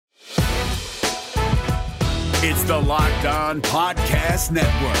It's the Locked On Podcast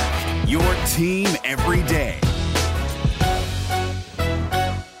Network, your team every day.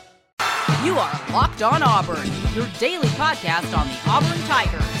 You are Locked On Auburn, your daily podcast on the Auburn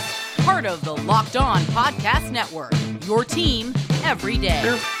Tigers. Part of the Locked On Podcast Network, your team every day.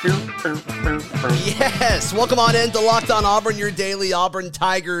 Yes, welcome on in to Locked On Auburn, your daily Auburn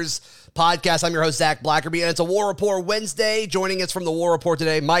Tigers podcast. I'm your host, Zach Blackerby, and it's a War Report Wednesday. Joining us from the War Report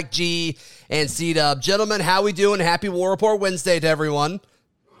today, Mike G and C-Dub. Gentlemen, how we doing? Happy War Report Wednesday to everyone.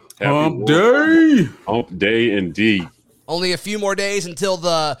 Hump day. Hump day indeed. Only a few more days until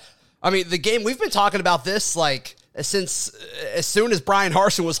the game. We've been talking about this since as soon as Brian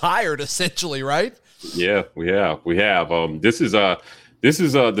Harsin was hired, essentially, right? Yeah, we have. This is the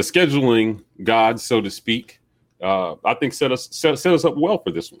scheduling gods, so to speak. I think set us up well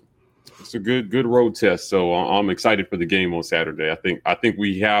for this one. It's a good road test, so I'm excited for the game on Saturday. I think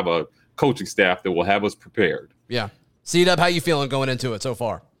we have a coaching staff that will have us prepared. Yeah. C-Dub, how you feeling going into it so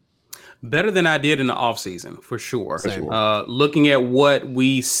far? Better than I did in the offseason, for sure. Same. Looking at what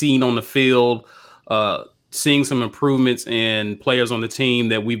we seen on the field, seeing some improvements in players on the team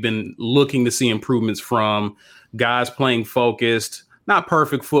that we've been looking to see improvements from, guys playing focused, not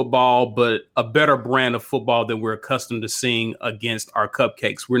perfect football, but a better brand of football than we're accustomed to seeing against our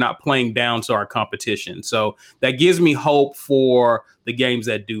cupcakes. We're not playing down to our competition. So that gives me hope for the games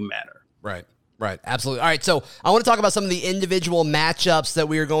that do matter. Right. Absolutely. All right. So I want to talk about some of the individual matchups that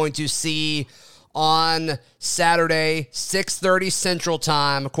we are going to see on Saturday, 6:30 Central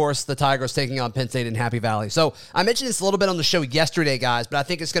Time. Of course, the Tigers taking on Penn State in Happy Valley. So I mentioned this a little bit on the show yesterday, guys, but I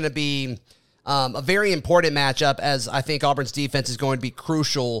think it's going to be a very important matchup, as I think Auburn's defense is going to be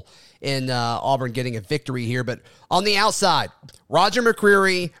crucial in Auburn getting a victory here. But on the outside, Roger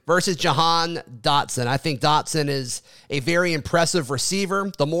McCreary versus Jahan Dotson. I think Dotson is a very impressive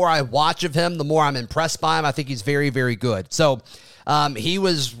receiver. The more I watch of him, the more I'm impressed by him. I think he's very, very good. So he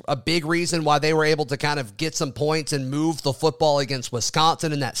was a big reason why they were able to kind of get some points and move the football against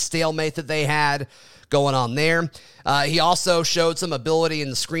Wisconsin in that stalemate that they had going on there. He also showed some ability in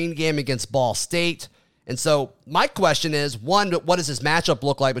the screen game against Ball State. And so my question is, one, what does this matchup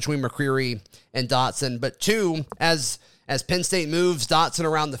look like between McCreary and Dotson? But two, as Penn State moves Dotson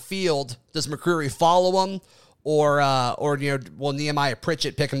around the field, does McCreary follow him? Or will Nehemiah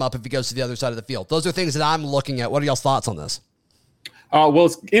Pritchett pick him up if he goes to the other side of the field? Those are things that I'm looking at. What are y'all's thoughts on this? Well,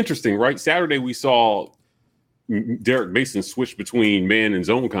 it's interesting, right? Saturday we saw Derek Mason switch between man and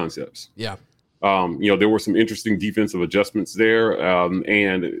zone concepts. Yeah. There were some interesting defensive adjustments there.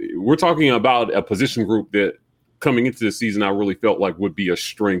 And we're talking about a position group that coming into the season, I really felt like would be a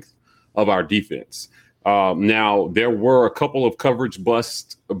strength of our defense. Now, there were a couple of coverage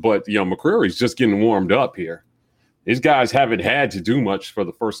busts, but, McCreary's just getting warmed up here. These guys haven't had to do much for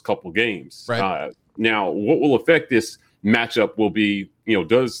the first couple games. Right. Now, what will affect this matchup will be,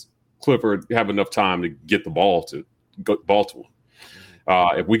 does Clifford have enough time to get the ball to him?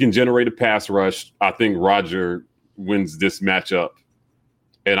 If we can generate a pass rush, I think Roger wins this matchup.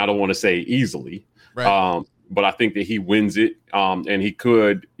 And I don't want to say easily, right. But I think that he wins it. And he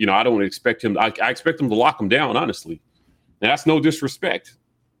could, I don't expect him. I expect him to lock him down, honestly. And that's no disrespect.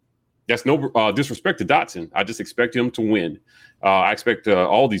 That's no disrespect to Dotson. I just expect him to win. I expect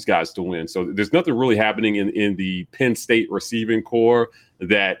all these guys to win. So there's nothing really happening in the Penn State receiving core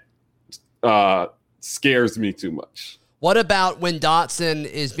that scares me too much. What about when Dotson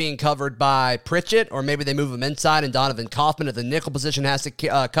is being covered by Pritchett, or maybe they move him inside and Donovan Kaufman at the nickel position has to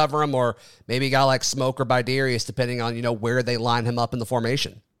cover him, or maybe a guy like Smoke or Bidarius, depending on, where they line him up in the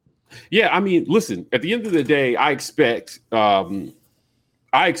formation? Yeah, listen, at the end of the day, I expect James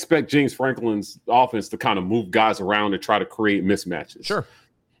Franklin's offense to kind of move guys around and try to create mismatches. Sure.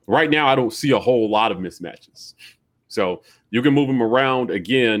 Right now, I don't see a whole lot of mismatches. So you can move them around.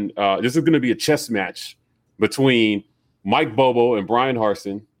 Again, this is going to be a chess match between Mike Bobo and Brian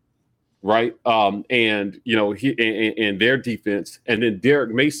Harsin, right? And their defense, and then Derek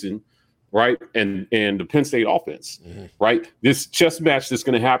Mason, right? And the Penn State offense, right? This chess match that's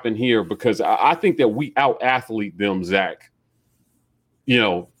going to happen here, because I think that we out-athlete them, Zach,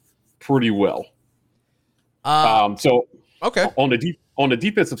 pretty well. So okay. On the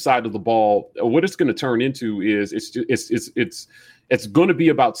defensive side of the ball, what it's going to turn into is it's going to be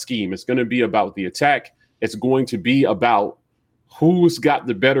about scheme. It's going to be about the attack. It's going to be about who's got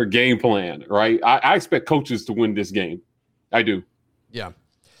the better game plan, right? I expect coaches to win this game. I do. Yeah.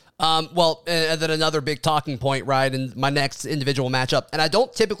 And then another big talking point, right, in my next individual matchup, and I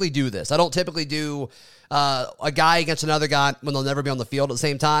don't typically do this. I don't typically do a guy against another guy when they'll never be on the field at the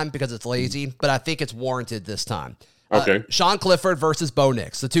same time because it's lazy, but I think it's warranted this time. Okay. Sean Clifford versus Bo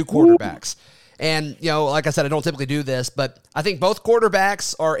Nix, the two quarterbacks. And, like I said, I don't typically do this, but I think both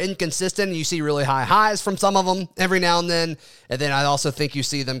quarterbacks are inconsistent. You see really high highs from some of them every now and then. And then I also think you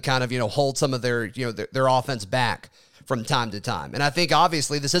see them kind of, hold some of their, their offense back from time to time. And I think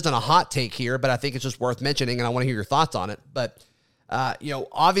obviously this isn't a hot take here, but I think it's just worth mentioning, and I want to hear your thoughts on it. But,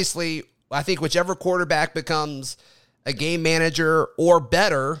 obviously I think whichever quarterback becomes a game manager or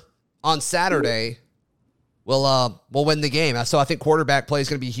better on Saturday will win the game. So I think quarterback play is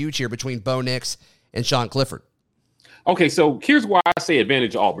going to be huge here between Bo Nix and Sean Clifford. Okay, so here's why I say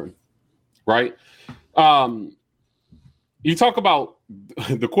advantage Auburn, right? You talk about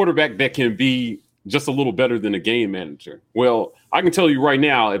the quarterback that can be just a little better than a game manager. Well, I can tell you right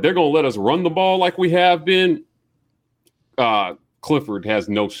now, if they're going to let us run the ball like we have been, Clifford has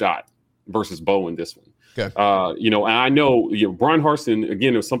no shot versus Bo in this one. Okay. And I know, Brian Harsin,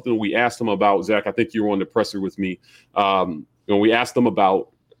 again, it was something we asked him about, Zach. I think you were on the presser with me. We asked him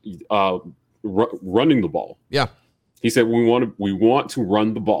about running the ball. Yeah. He said, we want to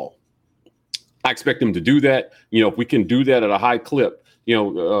run the ball. I expect him to do that. If we can do that at a high clip,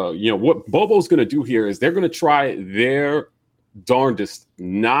 what Bobo's going to do here is they're going to try their darndest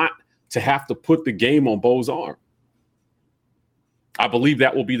not to have to put the game on Bo's arm. I believe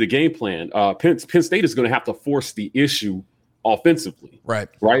that will be the game plan. Penn State is going to have to force the issue offensively. Right.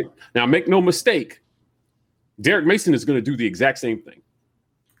 Now, make no mistake, Derek Mason is going to do the exact same thing.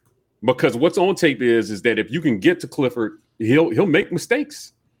 Because what's on tape is that if you can get to Clifford, he'll make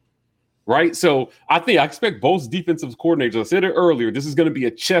mistakes. Right. So I expect both defensive coordinators. I said it earlier. This is going to be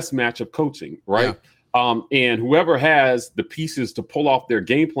a chess match of coaching. Right. Yeah. And whoever has the pieces to pull off their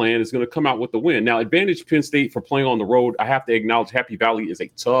game plan is going to come out with the win. Now, advantage Penn State for playing on the road. I have to acknowledge Happy Valley is a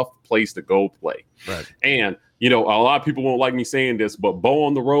tough place to go play. Right. And, a lot of people won't like me saying this, but Bo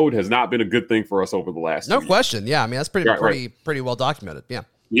on the road has not been a good thing for us over the last No question. Yeah. I mean, that's pretty well documented. Yeah.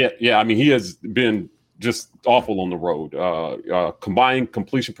 Yeah. I mean, he has been just awful on the road. Combined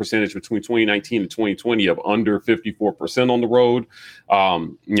completion percentage between 2019 and 2020 of under 54% on the road.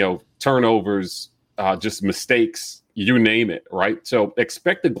 Turnovers, just mistakes, you name it, right? So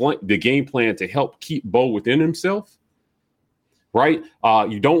expect the game plan to help keep Bo within himself, right?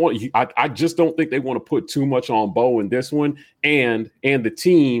 You don't want. I just don't think they want to put too much on Bo in this one, and the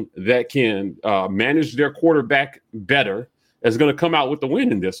team that can manage their quarterback better is going to come out with the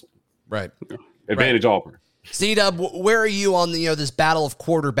win in this one. Right. Advantage Auburn. C-Dub, where are you on the this battle of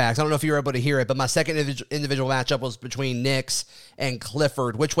quarterbacks? I don't know if you were able to hear it, but my second individual matchup was between Nix and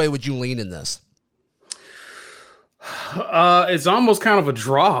Clifford. Which way would you lean in this? It's almost kind of a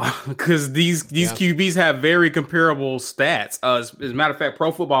draw because these QBs have very comparable stats. As a matter of fact,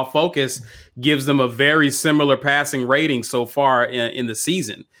 Pro Football Focus gives them a very similar passing rating so far in the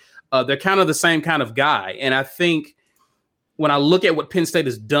season. They're kind of the same kind of guy. And I think when I look at what Penn State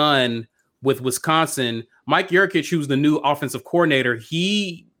has done with Wisconsin, Mike Yurcich, who's the new offensive coordinator,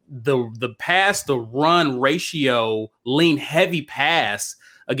 the pass to run ratio lean heavy pass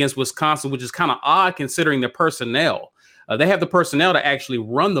against Wisconsin, which is kind of odd considering their personnel. They have the personnel to actually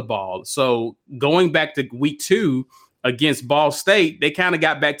run the ball. So going back to week 2 against Ball State, they kind of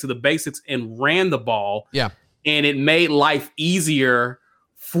got back to the basics and ran the ball. Yeah. And it made life easier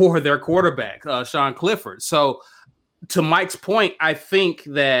for their quarterback, Sean Clifford. So to Mike's point, I think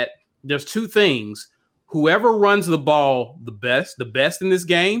that there's two things. Whoever runs the ball the best in this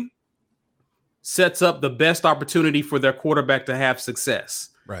game sets up the best opportunity for their quarterback to have success.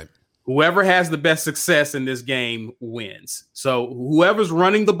 Right. Whoever has the best success in this game wins. So whoever's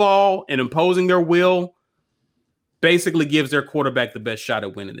running the ball and imposing their will basically gives their quarterback the best shot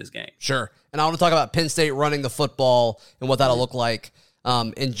at winning this game. Sure. And I want to talk about Penn State running the football and what that'll look like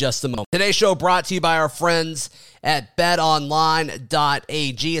in just a moment. Today's show brought to you by our friends at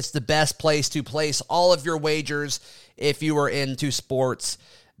betonline.ag. It's the best place to place all of your wagers if you are into sports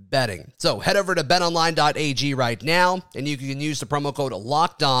betting. So head over to betonline.ag right now, and you can use the promo code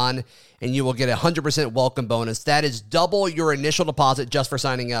LOCKEDON, and you will get a 100% welcome bonus. That is double your initial deposit just for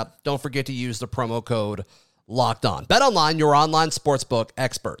signing up. Don't forget to use the promo code LOCKEDON. BetOnline, your online sportsbook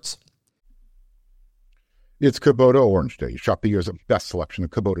experts. It's Kubota Orange Day. Shop the year's best selection of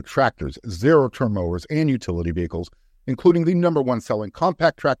Kubota tractors, zero-turn mowers, and utility vehicles, including the #1 selling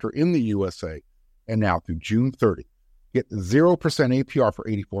compact tractor in the USA. And now through June 30, get 0% APR for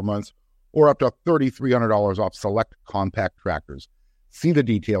 84 months or up to $3,300 off select compact tractors. See the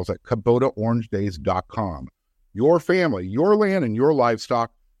details at KubotaOrangeDays.com. Your family, your land, and your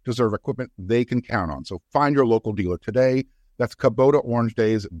livestock deserve equipment they can count on. So find your local dealer today. That's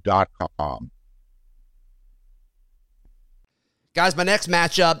KubotaOrangeDays.com. Guys, my next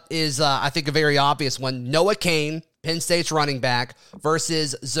matchup is, I think, a very obvious one. Noah Cain Penn State's running back,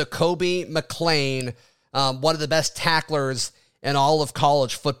 versus Zacoby McClain, one of the best tacklers in all of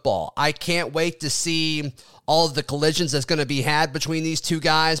college football. I can't wait to see all of the collisions that's going to be had between these two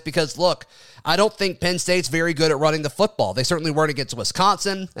guys because, look, I don't think Penn State's very good at running the football. They certainly weren't against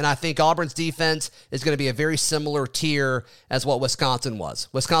Wisconsin, and I think Auburn's defense is going to be a very similar tier as what Wisconsin was.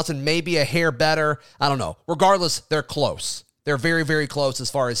 Wisconsin may be a hair better. I don't know. Regardless, they're close. They're very, very close as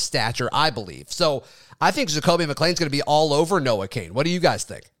far as stature, I believe. So I think Zacoby McClain's going to be all over Noah Cain. What do you guys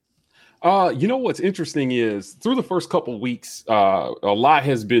think? You know what's interesting is through the first couple of weeks, a lot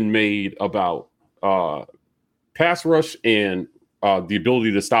has been made about pass rush and the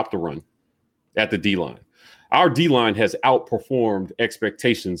ability to stop the run at the D-line. Our D-line has outperformed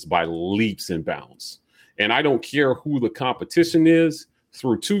expectations by leaps and bounds. And I don't care who the competition is.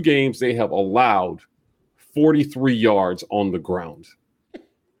 Through 2 games, they have allowed 43 yards on the ground,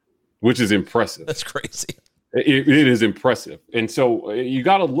 which is impressive. That's crazy. It is impressive. And so you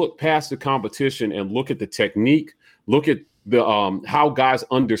got to look past the competition and look at the technique, look at the how guys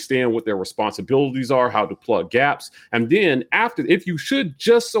understand what their responsibilities are, how to plug gaps. And then after, if you should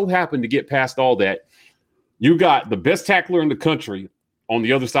just so happen to get past all that, you got the best tackler in the country on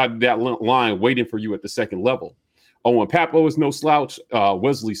the other side of that line waiting for you at the second level. Owen Papo is no slouch.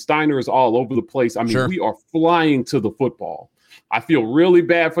 Wesley Steiner is all over the place. I mean, We are flying to the football. I feel really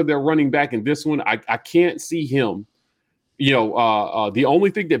bad for their running back in this one. I can't see him. The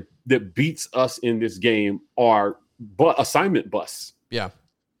only thing that beats us in this game are assignment busts. Yeah.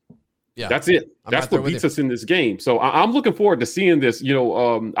 That's it. That's what beats us in this game. So I'm looking forward to seeing this.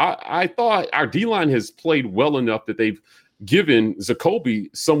 I thought our D-line has played well enough that they've given Zacoby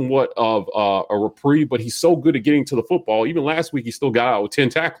somewhat of a reprieve, but he's so good at getting to the football. Even last week, he still got out with 10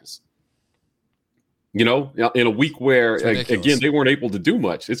 tackles. In a week where, again, they weren't able to do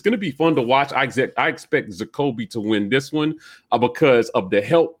much. It's going to be fun to watch. I expect Zacoby to win this one because of the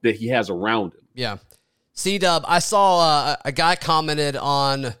help that he has around him. Yeah. C-Dub, I saw a guy commented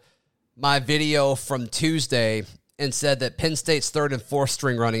on my video from Tuesday and said that Penn State's 3rd and 4th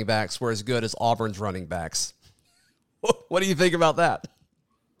string running backs were as good as Auburn's running backs. What do you think about that?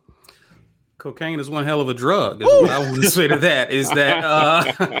 Cocaine is one hell of a drug. Is what I would say to that is that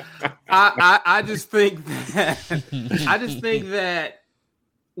I just think that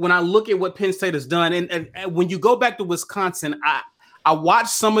when I look at what Penn State has done, and when you go back to Wisconsin, I watched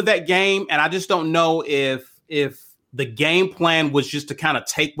some of that game, and I just don't know if the game plan was just to kind of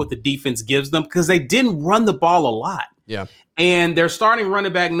take what the defense gives them because they didn't run the ball a lot. Yeah, and they're starting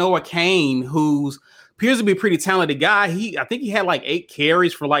running back Noah Cain, who's appears to be a pretty talented guy. I think he had like 8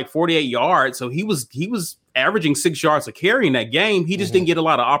 carries for like 48 yards. So he was averaging 6 yards a carry in that game. He just didn't get a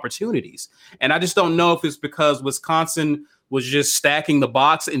lot of opportunities. And I just don't know if it's because Wisconsin was just stacking the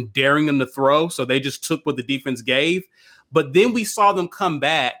box and daring them to throw. So they just took what the defense gave. But then we saw them come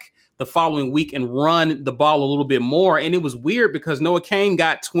back the following week and run the ball a little bit more. And it was weird because Noah Cain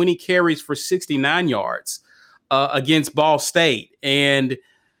got 20 carries for 69 yards against Ball State. And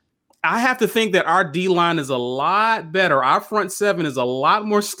I have to think that our D-line is a lot better. Our front 7 is a lot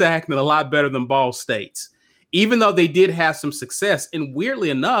more stacked and a lot better than Ball State's, even though they did have some success. And weirdly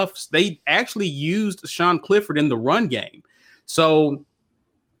enough, they actually used Sean Clifford in the run game. So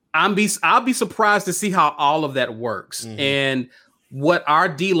I'll be surprised to see how all of that works. And what our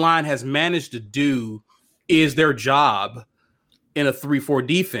D-line has managed to do is their job in a 3-4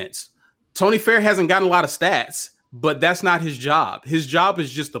 defense. Tony Fair hasn't gotten a lot of stats, but that's not his job. His job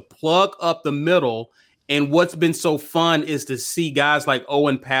is just to plug up the middle. And what's been so fun is to see guys like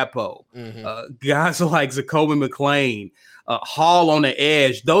Owen Papo, guys like Zacoby McClain, Hall on the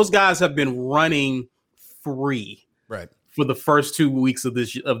edge. Those guys have been running free for the first 2 weeks of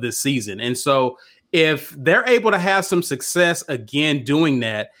this season. And so if they're able to have some success again doing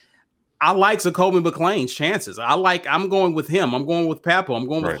that, I like Zacoby McClain's chances. I'm going with him. I'm going with Papo. I'm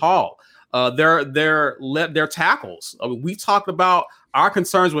going with Hall. Their tackles. I mean, we talked about our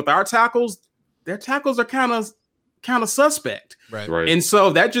concerns with our tackles. Their tackles are kind of suspect. Right. And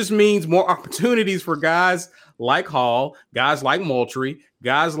so that just means more opportunities for guys like Hall, guys like Moultrie,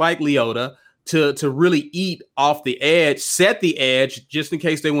 guys like Leota to really eat off the edge, set the edge, just in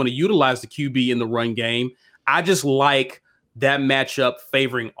case they want to utilize the QB in the run game. I just like that matchup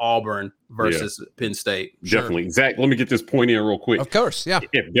favoring Auburn versus Penn State. Definitely. Zach, let me get this point in real quick. Of course, yeah.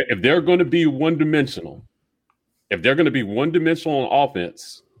 If they're going to be one-dimensional, on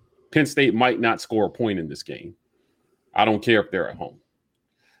offense, Penn State might not score a point in this game. I don't care if they're at home.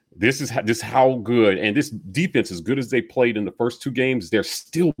 This is how good, and this defense, as good as they played in the first 2 games, they're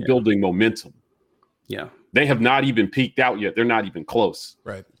still building momentum. Yeah. They have not even peaked out yet. They're not even close.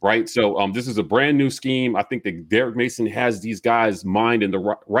 Right. So this is a brand new scheme. I think that Derek Mason has these guys' mind in the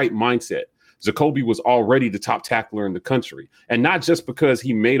right mindset. Jacoby was already the top tackler in the country. And not just because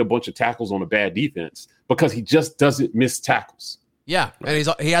he made a bunch of tackles on a bad defense, because he just doesn't miss tackles. Yeah. And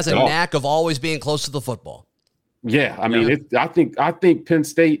he has a knack of always being close to the football. Yeah, I mean, I think Penn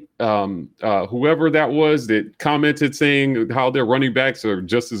State, whoever that was that commented saying how their running backs are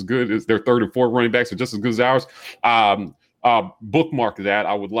just as good as their third and fourth running backs are just as good as ours. Bookmark that.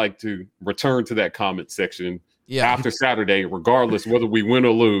 I would like to return to that comment section after Saturday, regardless whether we win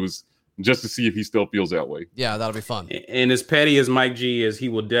or lose, just to see if he still feels that way. Yeah, that'll be fun. And as petty as Mike G is, he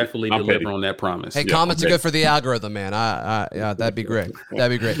will definitely deliver on that promise. Hey, comments are good for the algorithm, man. Yeah, that'd be great.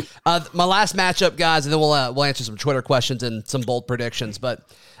 That'd be great. My last matchup, guys, and then we'll answer some Twitter questions and some bold predictions. But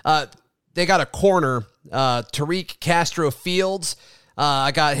they got a corner, Tariq Castro-Fields.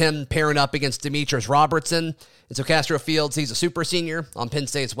 I got him pairing up against Demetrius Robertson. And so Castro-Fields, he's a super senior. On Penn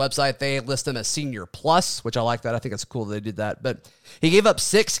State's website, they list him as senior plus, which I like that. I think it's cool that they did that. But he gave up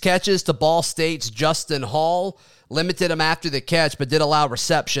 6 catches to Ball State's Justin Hall, limited him after the catch, but did allow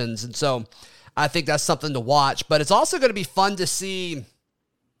receptions. And so I think that's something to watch. But it's also going to be fun to see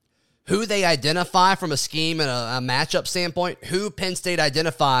who they identify from a scheme and a matchup standpoint, who Penn State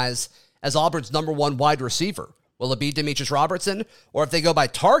identifies as Auburn's number 1 wide receiver. Will it be Demetrius Robertson? Or if they go by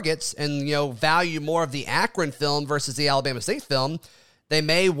targets and, value more of the Akron film versus the Alabama State film, they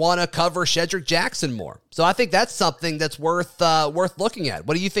may want to cover Shedrick Jackson more. So I think that's something that's worth looking at.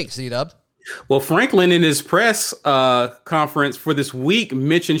 What do you think, C-Dub? Well, Franklin in his press conference for this week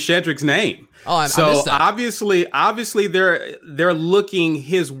mentioned Shedrick's name. I so missed that. obviously they're looking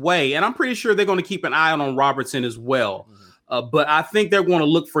his way, and I'm pretty sure they're going to keep an eye on Robertson as well. But I think they're going to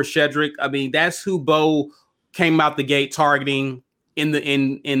look for Shedrick. I mean, that's who Bo came out the gate targeting in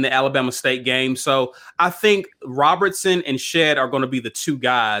the Alabama State game. So I think Robertson and Shed are going to be the 2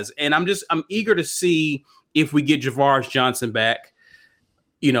 guys. And I'm eager to see if we get Javaris Johnson back,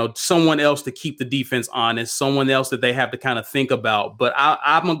 someone else to keep the defense honest, someone else that they have to kind of think about. But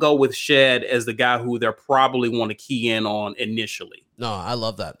I'm going to go with Shed as the guy who they're probably want to key in on initially. No, I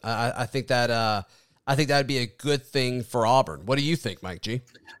love that. I think that would be a good thing for Auburn. What do you think, Mike G?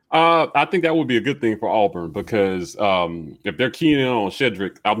 I think that would be a good thing for Auburn because if they're keying in on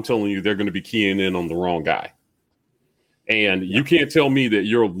Shedrick, I'm telling you they're going to be keying in on the wrong guy. And you can't tell me that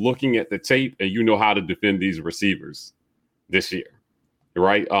you're looking at the tape and you know how to defend these receivers this year,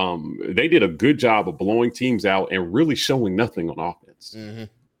 right? They did a good job of blowing teams out and really showing nothing on offense. Mm-hmm.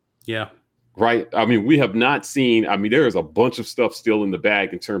 Yeah. Right. I mean, we have not seen. I mean, there is a bunch of stuff still in the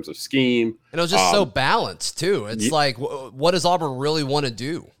bag in terms of scheme. And it was just so balanced, too. It's like, what does Auburn really want to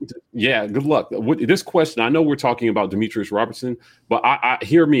do? Yeah. Good luck. This question, I know we're talking about Demetrius Robertson, but I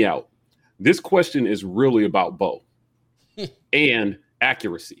hear me out. This question is really about Bo and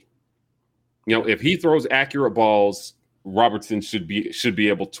accuracy. If he throws accurate balls, Robertson should be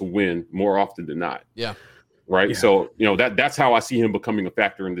able to win more often than not. Yeah. Right. Yeah. So, that's how I see him becoming a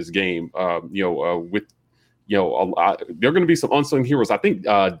factor in this game. With, there are going to be some unsung heroes. I think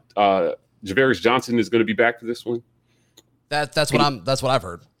Javaris Johnson is going to be back for this one. That's what I've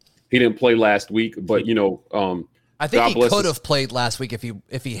heard. He didn't play last week, but, I think he could have played last week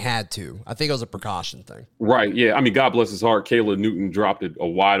if he had to. I think it was a precaution thing. Right. Yeah. I mean, God bless his heart. Kayla Newton dropped a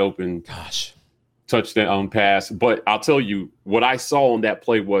wide open touchdown pass. But I'll tell you what I saw on that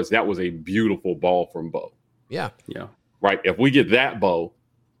play was a beautiful ball from Bo. Yeah. Yeah. Right. If we get that Bo,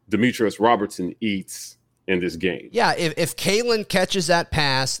 Demetrius Robertson eats in this game. Yeah. If Kalen catches that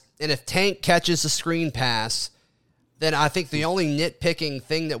pass and if Tank catches the screen pass, then I think the only nitpicking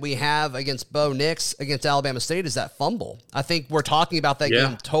thing that we have against Bo Nix against Alabama State is that fumble. I think we're talking about that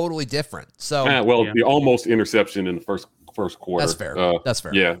game totally different. So the almost interception in the first quarter. That's fair. That's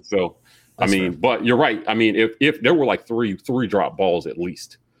fair. Yeah. So fair. But you're right. I mean, if there were like three drop balls at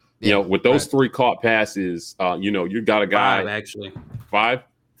least. With those 3 caught passes, you got a guy. 5, actually. 5?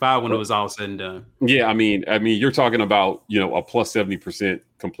 5 when it was all said and done. Yeah, I mean, you're talking about, a plus 70%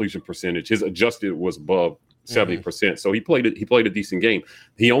 completion percentage. His adjusted was above 70%. So he played a decent game.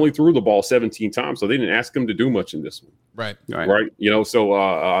 He only threw the ball 17 times, so they didn't ask him to do much in this one. Right.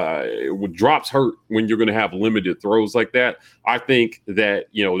 So drops hurt when you're going to have limited throws like that. I think that,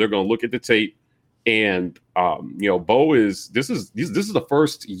 they're going to look at the tape. And Bo this is the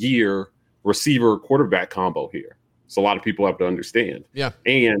first year receiver quarterback combo here. So a lot of people have to understand. Yeah.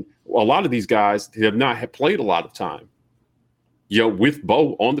 And a lot of these guys have not played a lot of time, with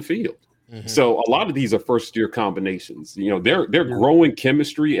Bo on the field. Mm-hmm. So a lot of these are first year combinations. They're growing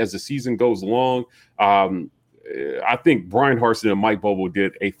chemistry as the season goes along. I think Brian Harsin and Mike Bobo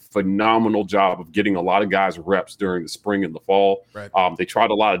did a phenomenal job of getting a lot of guys reps during the spring and the fall. Right. They tried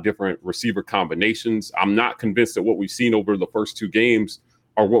a lot of different receiver combinations. I'm not convinced that what we've seen over the first 2 games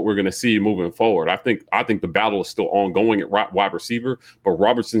are what we're going to see moving forward. I think the battle is still ongoing at wide receiver, but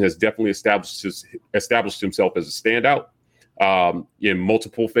Robertson has definitely established himself as a standout in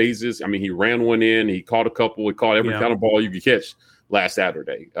multiple phases. I mean, he ran one in, he caught a couple, he caught every kind of ball you could catch last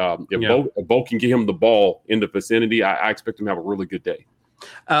Saturday. If Bo can get him the ball in the vicinity, I expect him to have a really good day.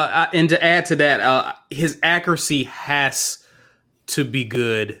 And to add to that, his accuracy has to be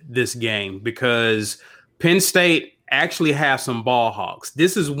good this game because Penn State actually have some ball hawks.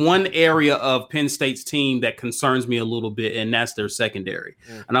 This is one area of Penn State's team that concerns me a little bit, and that's their secondary.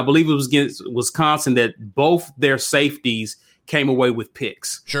 And I believe it was against Wisconsin that both their safeties came away with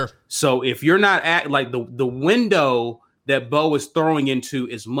picks. Sure. So if you're not at like the window that Bo is throwing into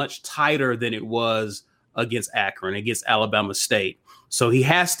is much tighter than it was against Akron, against Alabama State. So he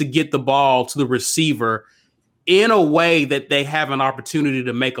has to get the ball to the receiver in a way that they have an opportunity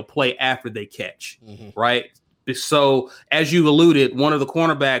to make a play after they catch, right? So as you alluded, one of the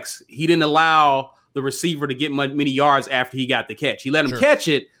cornerbacks, he didn't allow the receiver to get many yards after he got the catch. He let him catch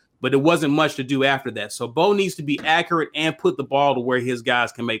it, but it wasn't much to do after that. So Bo needs to be accurate and put the ball to where his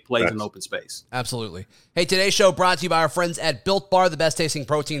guys can make plays in open space. Absolutely. Hey, today's show brought to you by our friends at Built Bar, the best tasting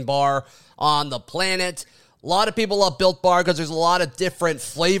protein bar on the planet. A lot of people love Built Bar because there's a lot of different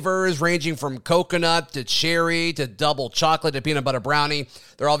flavors ranging from coconut to cherry to double chocolate to peanut butter brownie.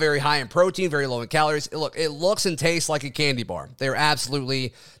 They're all very high in protein, very low in calories. It looks and tastes like a candy bar. They're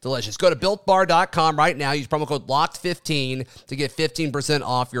absolutely delicious. Go to BuiltBar.com right now. Use promo code LOCKED15 to get 15%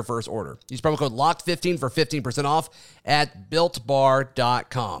 off your first order. Use promo code LOCKED15 for 15% off at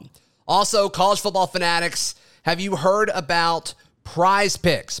BuiltBar.com. Also, college football fanatics, have you heard about Prize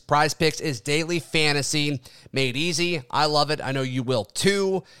Picks? Prize Picks is daily fantasy made easy. I love it. I know you will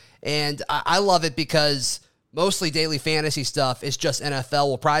too. And I love it because mostly daily fantasy stuff is just NFL.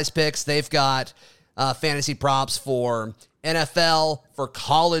 Well, Prize Picks, they've got fantasy props for NFL, for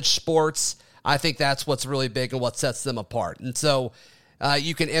college sports. I think that's what's really big and what sets them apart. And so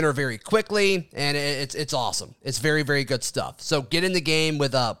you can enter very quickly, and it's awesome. It's very, very good stuff. So get in the game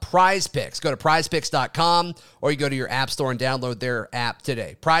with Prize Picks. Go to prizepicks.com, or you go to your app store and download their app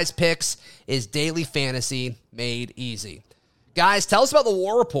today. Prize Picks is daily fantasy made easy. Guys, tell us about the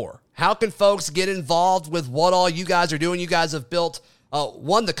War Report. How can folks get involved with what all you guys are doing? You guys have built,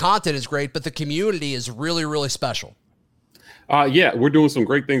 one, the content is great, but the community is really, really special. Yeah, we're doing some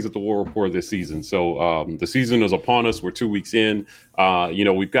great things at the War Report this season. So the season is upon us. We're 2 weeks in.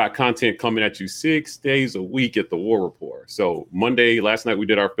 We've got content coming at you 6 days a week at the War Report. So last night we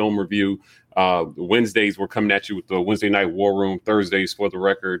did our film review. Wednesdays, we're coming at you with the Wednesday night War Room. Thursdays, For the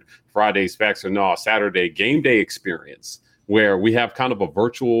Record. Fridays, Facts or Nah. Saturday, Game Day Experience, where we have kind of a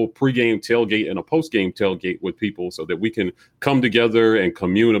virtual pregame tailgate and a postgame tailgate with people so that we can come together and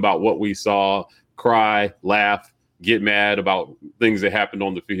commune about what we saw, cry, laugh, get mad about things that happened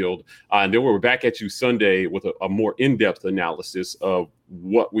on the field. And then we're back at you Sunday with a more in-depth analysis of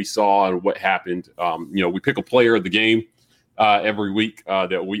what we saw and what happened. We pick a player of the game every week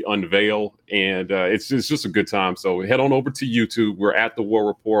that we unveil, and it's just a good time. So head on over to YouTube. We're at the War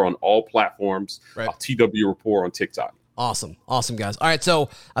Report on all platforms, right. TW Report on TikTok. Awesome, guys. All right, so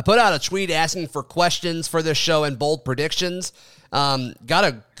I put out a tweet asking for questions for this show and bold predictions. Got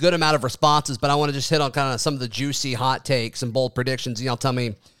a good amount of responses, but I want to just hit on kind of some of the juicy hot takes and bold predictions. Tell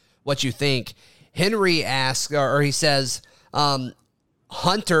me what you think. Henry asks, or he says, Jarquez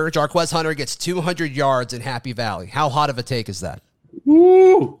Hunter gets 200 yards in Happy Valley. How hot of a take is that?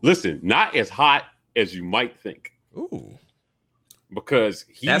 Ooh, listen, not as hot as you might think. Ooh, because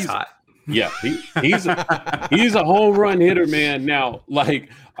that's hot. Yeah, he's a home run hitter, man. Now,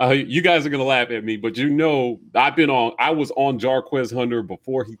 you guys are gonna laugh at me, but I was on Jarquez Hunter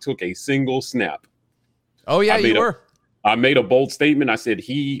before he took a single snap. Oh yeah, you were. I made a bold statement. I said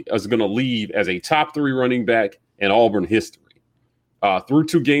he is gonna leave as a top 3 running back in Auburn history. Through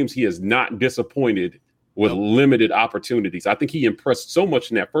 2 games, he has not disappointed with limited opportunities. I think he impressed so much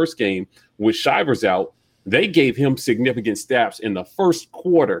in that first game with Shivers out. They gave him significant snaps in the first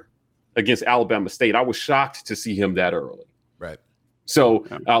quarter against Alabama State. I was shocked to see him that early. Right. So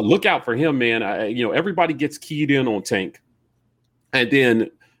look out for him, man. Everybody gets keyed in on Tank. And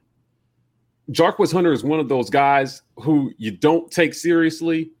then Jarquez Hunter is one of those guys who you don't take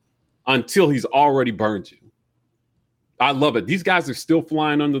seriously until he's already burned you. I love it. These guys are still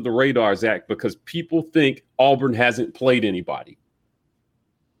flying under the radar, Zach, because people think Auburn hasn't played anybody.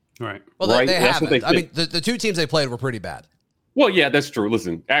 Right. Well, right? they haven't. I mean, the 2 teams they played were pretty bad. Well, yeah, that's true.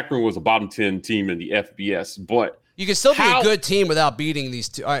 Listen, Akron was a bottom 10 team in the FBS, but you can still be a good team without beating these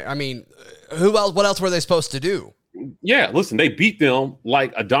two. I mean, who else? What else were they supposed to do? Yeah, listen, they beat them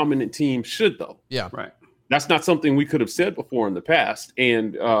like a dominant team should, though. Yeah, right. That's not something we could have said before in the past.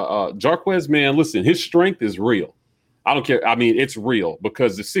 And Jarquez, man, listen, his strength is real. I don't care. I mean, it's real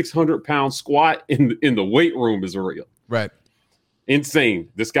because the 600-pound squat in the weight room is real. Right. Insane.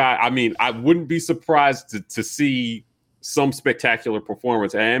 This guy, I mean, I wouldn't be surprised to see some spectacular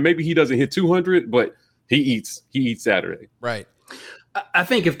performance. And maybe he doesn't hit 200, but he eats Saturday. Right. I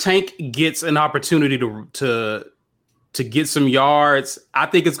think if Tank gets an opportunity to get some yards, I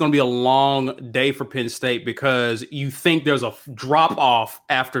think it's going to be a long day for Penn State because you think there's a drop off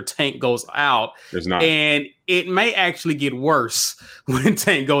after Tank goes out. There's not. And it may actually get worse when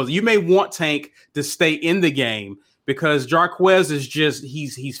Tank goes. You may want Tank to stay in the game because Jarquez is just,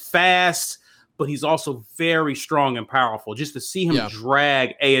 he's fast, but he's also very strong and powerful. Just to see him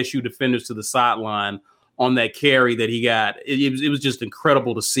drag ASU defenders to the sideline on that carry that he got, it was just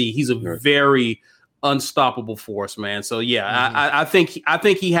incredible to see. He's a very unstoppable force, man. So yeah, I think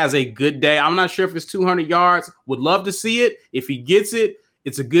he has a good day. I'm not sure if it's 200 yards. Would love to see it. If he gets it,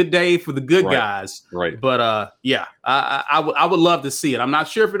 it's a good day for the good guys. Right. But yeah, I would love to see it. I'm not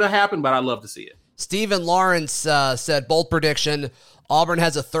sure if it'll happen, but I'd love to see it. Stephen Lawrence said, bold prediction, Auburn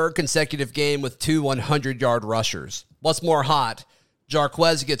has a third consecutive game with 2 100-yard rushers. What's more hot?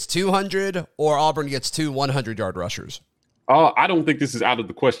 Jarquez gets 200 or Auburn gets 2 100-yard rushers? I don't think this is out of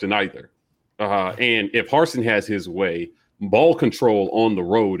the question either. And if Harsin has his way, ball control on the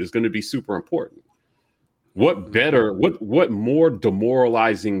road is going to be super important. What more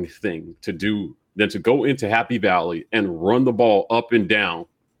demoralizing thing to do than to go into Happy Valley and run the ball up and down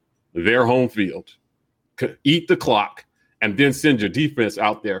their home field, eat the clock, and then send your defense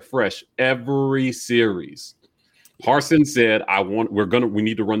out there fresh every series. Harsin said, we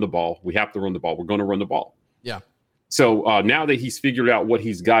need to run the ball. We have to run the ball. We're going to run the ball. Yeah. So now that he's figured out what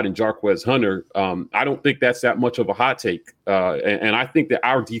he's got in Jarquez Hunter, I don't think that's that much of a hot take. And I think that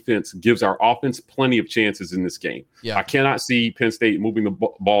our defense gives our offense plenty of chances in this game. Yeah. I cannot see Penn State moving the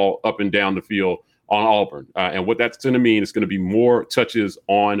ball up and down the field on Auburn. And what that's going to mean is going to be more touches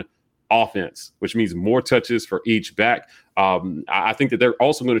on offense, which means more touches for each back. I think that they're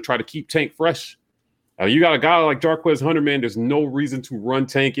also going to try to keep Tank fresh. You got a guy like Jarquez Hunter, man, there's no reason to run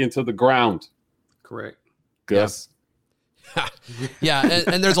Tank into the ground. Correct. Gus. Yeah,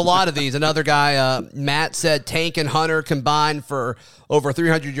 and there's a lot of these. Another guy, Matt, said Tank and Hunter combined for over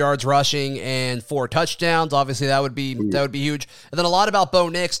 300 yards rushing and 4 touchdowns. Obviously, that would be huge. And then a lot about Bo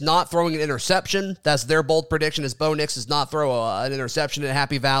Nix not throwing an interception. That's their bold prediction, is Bo Nix does not throw an interception at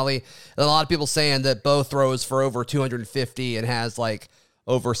Happy Valley. And a lot of people saying that Bo throws for over 250 and has like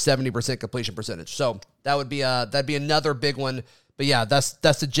over 70% completion percentage. So that would be that'd be another big one. But yeah, that's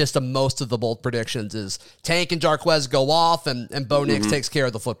the gist of most of the bold predictions is Tank and Jarquez go off and Bo Nix takes care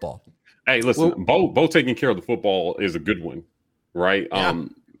of the football. Hey, listen, Bo taking care of the football is a good one, right? Yeah.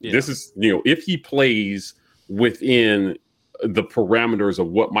 This is, if he plays within the parameters of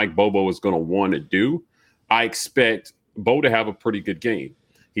what Mike Bobo is going to want to do, I expect Bo to have a pretty good game.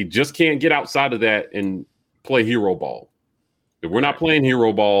 He just can't get outside of that and play hero ball. If we're not playing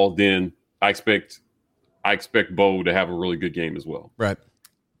hero ball, then I expect Bo to have a really good game as well. Right.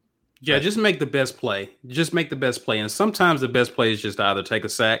 Yeah, just make the best play. Just make the best play. And sometimes the best play is just to either take a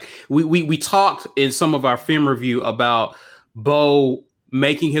sack. We talked in some of our film review about Bo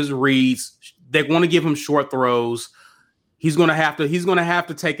making his reads. They want to give him short throws. He's gonna have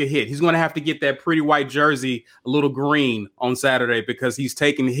to take a hit. He's gonna have to get that pretty white jersey a little green on Saturday because he's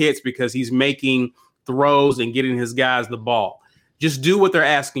taking hits, because he's making throws and getting his guys the ball. Just do what they're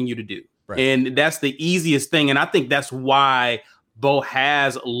asking you to do. Right. And that's the easiest thing. And I think that's why Bo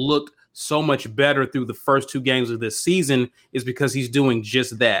has looked so much better through the first 2 games of this season, is because he's doing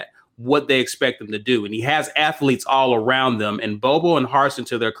just that, what they expect him to do. And he has athletes all around them. And Bobo and Harsin,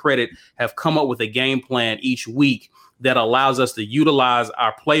 to their credit, have come up with a game plan each week that allows us to utilize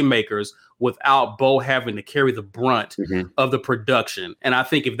our playmakers without Bo having to carry the brunt of the production. And I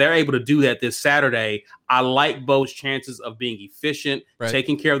think if they're able to do that this Saturday, I like Bo's chances of being efficient,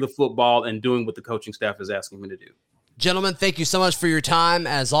 taking care of the football, and doing what the coaching staff is asking him to do. Gentlemen, thank you so much for your time.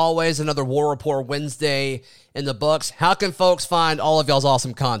 As always, another War Report Wednesday in the books. How can folks find all of y'all's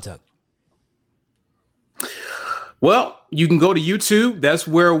awesome content? Well, you can go to YouTube. That's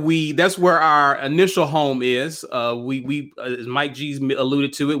where our initial home is. We as Mike G's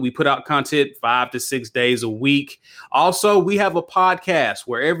alluded to it, we put out content 5 to 6 days a week. Also, we have a podcast.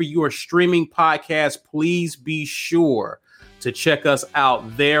 Wherever you are streaming podcasts, please be sure to check us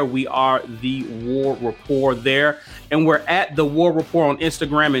out there. We are The War Report there. And we're at The War Report on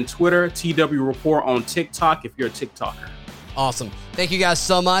Instagram and Twitter, TW Report on TikTok if you're a TikToker. Awesome. Thank you guys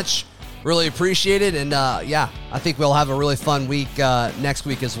so much. Really appreciate it. And I think we'll have a really fun week next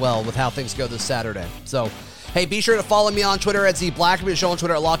week as well with how things go this Saturday. So, hey, be sure to follow me on Twitter at ZBlackman, the show on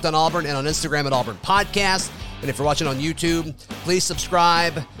Twitter at Locked On Auburn, and on Instagram at Auburn Podcast. And if you're watching on YouTube, please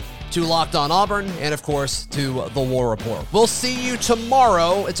subscribe to Locked On Auburn and, of course, to The War Report. We'll see you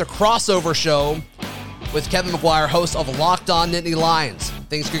tomorrow. It's a crossover show with Kevin McGuire, host of Locked On Nittany Lions.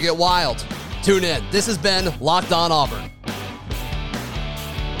 Things could get wild. Tune in. This has been Locked On Auburn.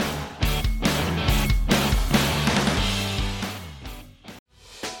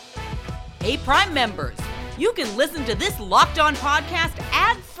 Hey, Prime members, you can listen to this Locked On podcast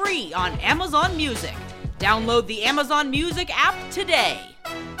ad-free on Amazon Music. Download the Amazon Music app today.